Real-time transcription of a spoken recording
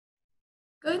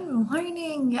Good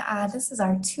morning. This is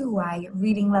our 2Y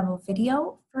reading level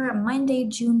video for Monday,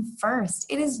 June 1st.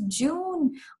 It is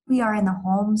June. We are in the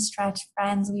home stretch,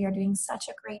 friends. We are doing such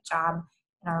a great job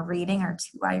in our reading, our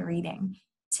 2Y reading.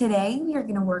 Today, we are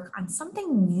going to work on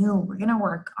something new. We're going to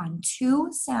work on two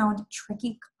sound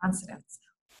tricky consonants.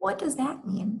 What does that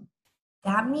mean?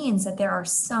 That means that there are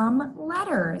some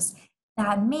letters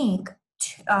that make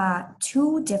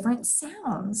two different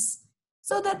sounds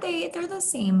so that they're the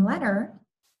same letter,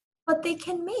 but they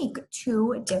can make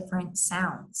two different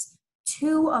sounds.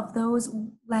 Two of those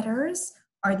letters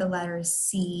are the letters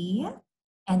C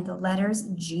and the letters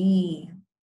G.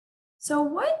 So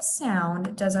what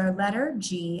sound does our letter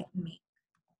G make?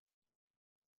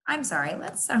 I'm sorry,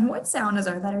 what sound does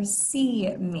our letter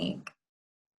C make?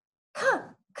 K,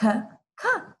 k, k.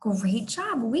 Great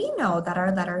job. We know that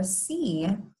our letter C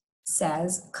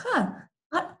says k,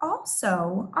 but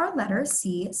also our letter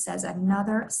C says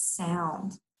another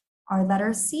sound. Our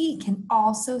letter C can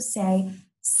also say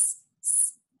s,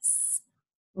 s, s.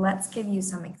 Let's give you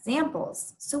some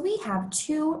examples. So we have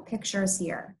two pictures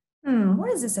here. What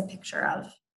is this a picture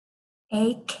of?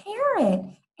 A carrot.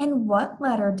 And what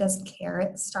letter does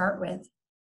carrot start with?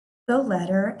 The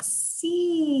letter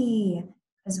C,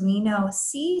 because we know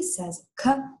C says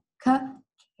k, k,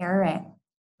 carrot.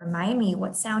 Remind me,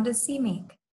 what sound does C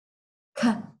make?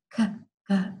 K, k,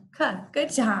 k, k.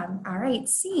 Good job. All right,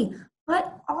 C.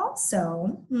 But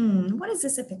also, what is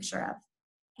this a picture of?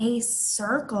 A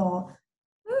circle.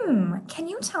 Can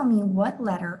you tell me what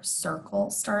letter circle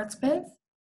starts with?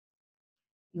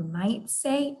 You might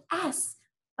say S,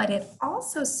 but it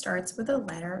also starts with a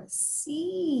letter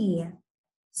C.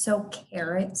 So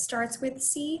carrot starts with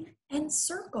C and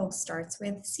circle starts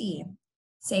with C.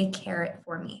 Say carrot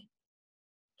for me.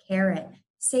 Carrot.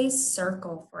 Say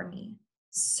circle for me.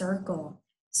 Circle.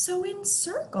 So in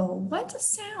circle, what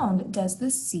sound does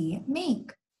the C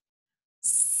make?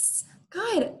 S.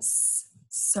 Good. S.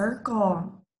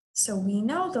 Circle. So we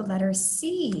know the letter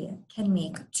C can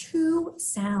make two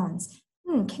sounds.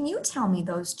 Can you tell me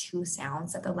those two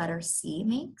sounds that the letter C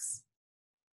makes?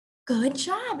 Good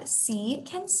job. C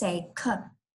can say k,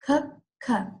 k,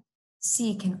 k.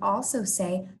 C can also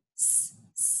say s,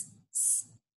 s, s.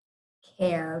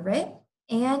 Carrot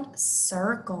and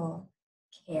circle.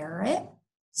 Carrot,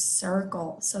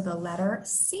 circle. So the letter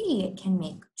C can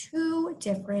make two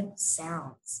different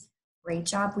sounds. Great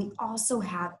job. We also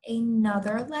have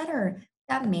another letter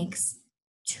that makes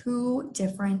two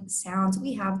different sounds.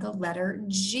 We have the letter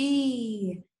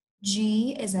G.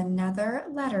 G is another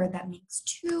letter that makes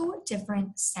two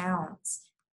different sounds.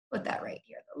 Put that right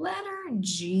here, the letter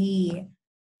G.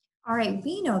 All right,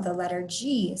 we know the letter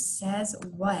G says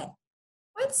what?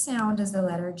 What sound does the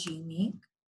letter G make?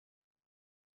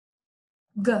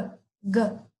 G, G,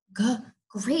 G.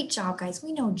 Great job, guys.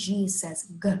 We know G says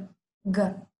G, G,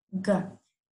 G.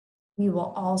 We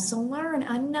will also learn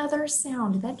another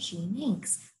sound that G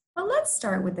makes. But let's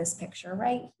start with this picture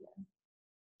right here.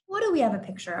 What do we have a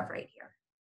picture of right here?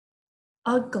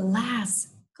 A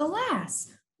glass.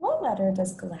 Glass. What letter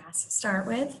does glass start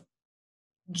with?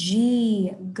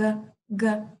 G. G. G.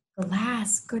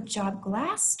 Glass. Good job.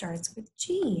 Glass starts with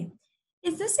G.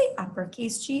 Is this a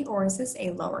uppercase G or is this a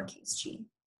lowercase G?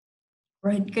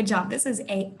 Good job. This is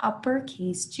a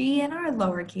uppercase G and our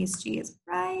lowercase G is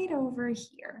right over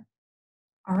here.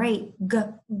 All right. G.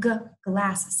 G.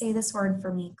 Glass. Say this word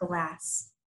for me.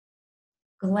 Glass.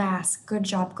 Glass. Good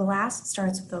job. Glass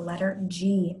starts with the letter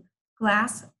G.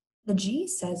 Glass, the G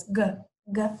says G,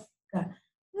 G, G.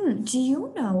 Do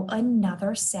you know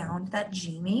another sound that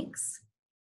G makes?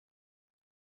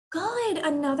 Good.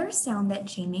 Another sound that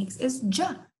G makes is J,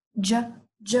 J,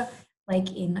 J, like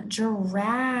in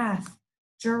giraffe.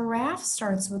 Giraffe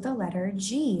starts with the letter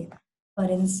G,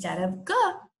 but instead of G,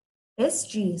 this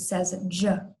G says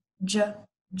J, J,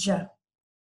 J.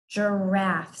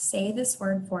 Giraffe. Say this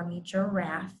word for me,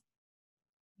 giraffe.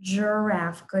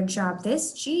 Giraffe. Good job.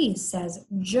 This G says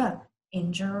J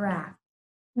in giraffe.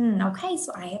 Okay,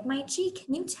 so I have my G.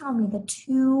 Can you tell me the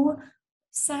two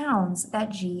sounds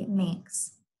that G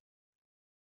makes?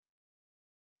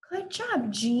 Good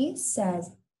job. G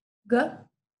says G,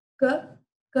 G,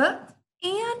 G,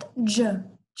 and J,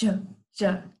 J,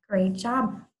 J. Great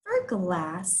job. For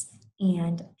glass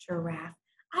and giraffe,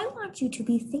 I want you to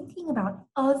be thinking about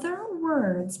other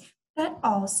words that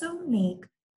also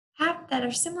that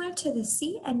are similar to the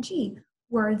C and G.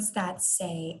 Words that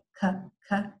say k,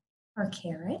 k, or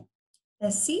carrot, the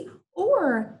C,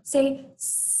 or say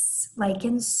s, like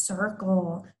in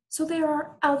circle. So there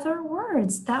are other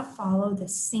words that follow the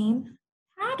same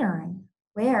pattern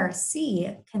where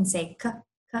C can say k,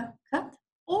 k, k,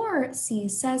 or C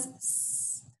says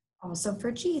s. Also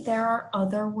for G, there are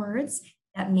other words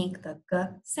that make the G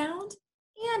sound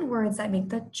and words that make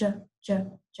the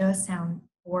J sound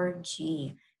for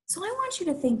G. So I want you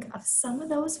to think of some of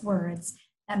those words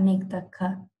that make the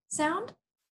K sound,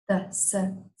 the S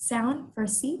sound for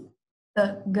C,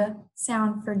 the G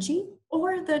sound for G,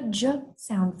 or the J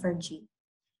sound for G.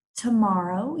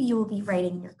 Tomorrow, you will be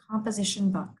writing in your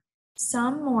composition book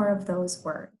some more of those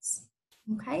words.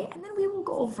 Okay, and then we will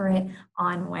go over it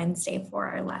on Wednesday for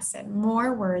our lesson.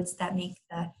 More words that make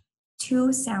the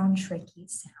two sound tricky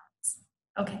sounds.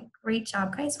 Okay, great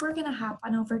job, guys. We're going to hop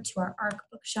on over to our ARC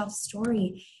bookshelf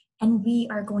story, and we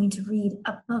are going to read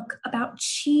a book about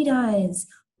cheetahs.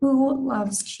 Who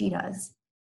loves cheetahs?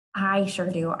 I sure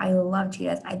do. I love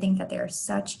cheetahs. I think that they're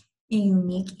such a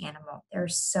unique animal. They're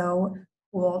so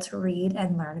cool to read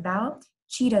and learn about.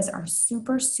 Cheetahs are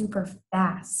super, super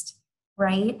fast,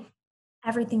 right?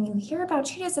 Everything you hear about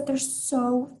cheetahs that they're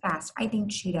so fast. I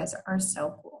think cheetahs are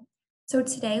so cool. So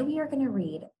today we are going to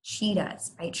read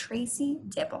Cheetahs by Tracy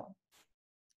Dibble.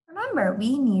 Remember,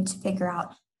 we need to figure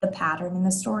out the pattern in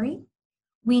the story.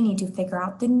 We need to figure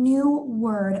out the new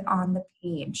word on the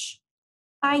page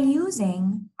by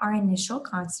using our initial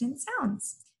consonant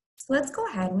sounds. So let's go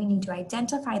ahead. We need to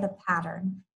identify the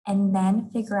pattern and then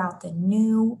figure out the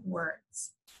new words.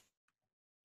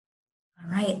 All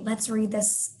right, let's read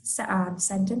this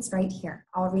sentence right here.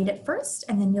 I'll read it first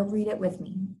and then you'll read it with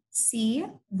me. See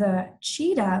the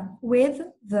cheetah with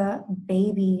the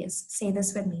babies. Say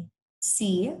this with me.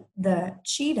 See the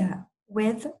cheetah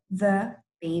with the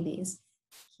babies.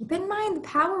 Keep in mind the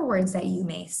power words that you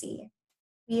may see.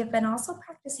 We have been also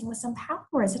practicing with some power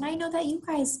words, and I know that you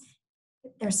guys,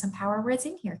 there's some power words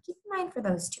in here. Keep in mind for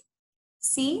those two.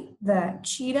 See the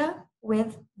cheetah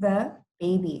with the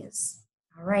babies.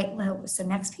 All right, so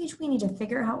next page, we need to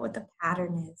figure out what the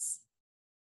pattern is.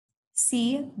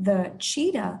 See the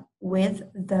cheetah with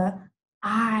the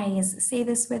eyes. Say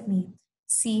this with me.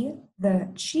 See the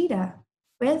cheetah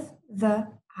with the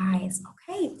eyes.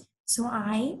 Okay, so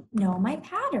I know my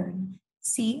pattern.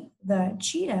 See the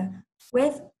cheetah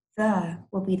with the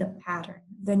will be the pattern.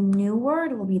 The new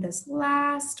word will be this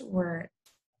last word.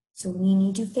 So we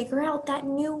need to figure out that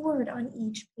new word on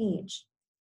each page.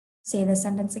 Say the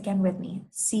sentence again with me.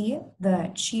 See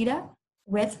the cheetah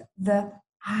with the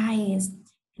eyes.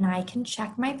 And I can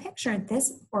check my picture.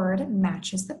 This word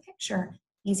matches the picture.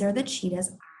 These are the cheetah's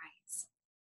eyes.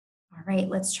 All right,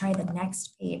 let's try the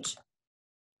next page.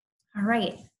 All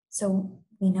right, so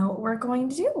we know what we're going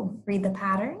to do. Read the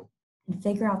pattern and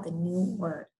figure out the new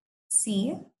word.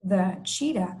 See the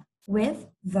cheetah with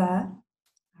the,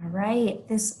 all right,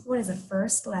 what is the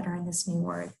first letter in this new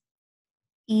word?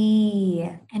 E.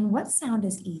 And what sound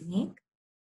does E make?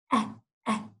 Eh,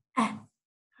 eh, eh.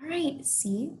 All right,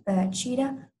 see the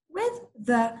cheetah with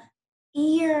the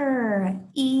ear.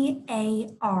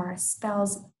 E-A-R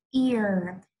spells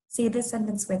ear. Say this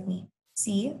sentence with me.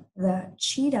 See the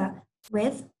cheetah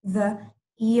with the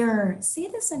ear. Say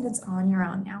this sentence on your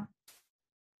own now.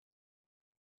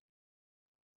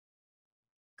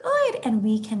 Good, and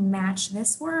we can match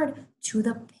this word to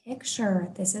the picture.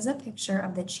 This is a picture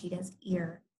of the cheetah's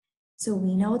ear. So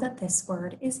we know that this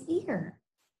word is ear.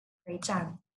 Great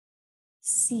job.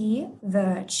 See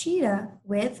the cheetah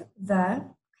with the,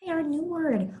 okay, our new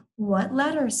word. What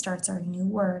letter starts our new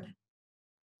word?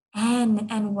 N.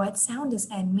 And what sound does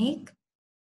N make?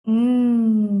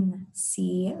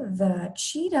 See the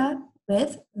cheetah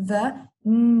with the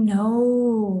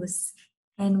nose.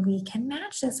 And we can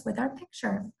match this with our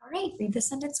picture. All right, read the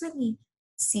sentence with me.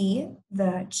 See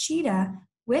the cheetah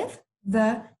with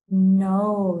the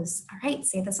nose. All right,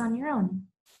 say this on your own.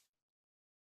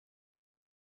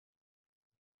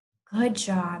 Good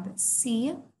job.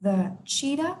 See the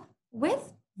cheetah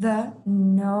with the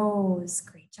nose.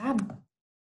 Great job.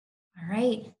 All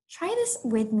right, try this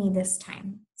with me this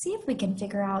time. See if we can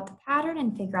figure out the pattern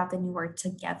and figure out the new word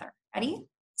together. Ready?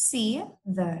 See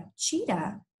the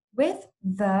cheetah with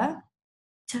the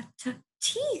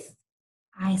teeth.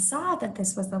 I saw that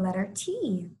this was the letter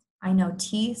T. I know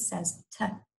T says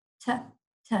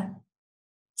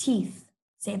teeth.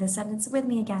 Say the sentence with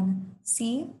me again.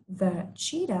 See the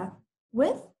cheetah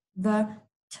with the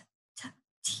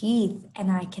teeth.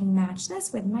 And I can match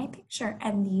this with my picture.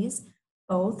 And these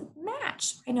both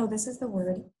match. I know this is the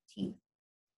word teeth.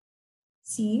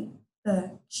 See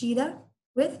the cheetah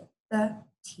with the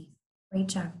teeth. Great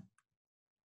job.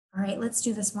 All right, let's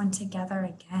do this one together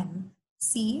again.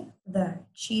 See the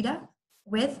cheetah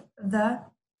with the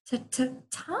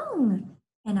tongue.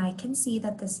 And I can see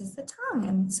that this is the tongue.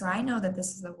 And so I know that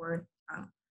this is the word tongue.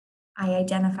 I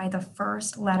identify the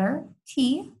first letter,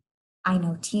 T. I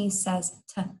know T says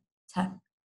tongue.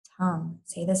 tongue.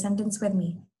 Say the sentence with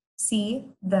me. See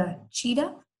the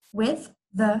cheetah with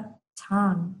the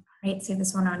tongue. All right, say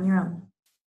this one on your own.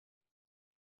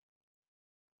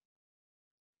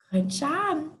 Good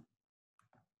job.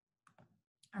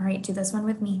 All right, do this one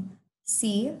with me.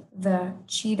 See the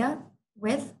cheetah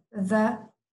with the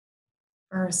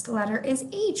first letter is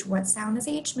H. What sound does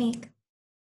H make?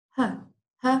 H,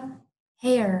 h,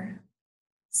 hair.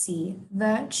 See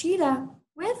the cheetah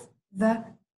with the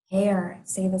hair.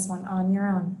 Say this one on your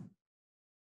own.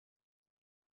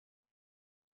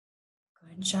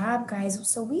 Good job, guys.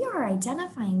 So we are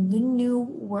identifying the new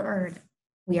word.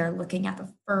 We are looking at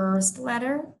the first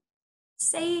letter,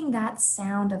 saying that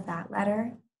sound of that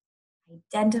letter,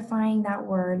 identifying that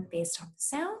word based on the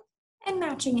sound, and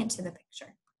matching it to the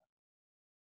picture.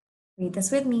 Read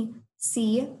this with me.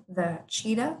 See the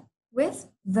cheetah with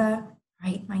the,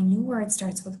 right, my new word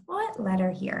starts with what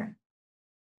letter here?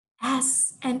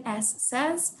 S, and S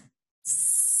says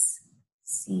S.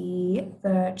 See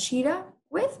the cheetah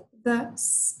with the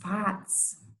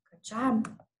spots. Good job.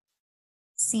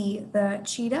 See the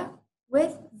cheetah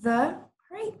with the,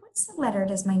 all right, what's the letter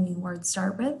does my new word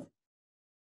start with?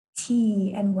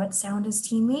 T, and what sound does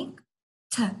T make?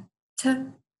 T, t,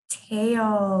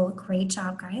 tail. Great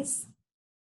job, guys.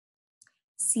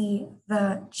 See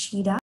the cheetah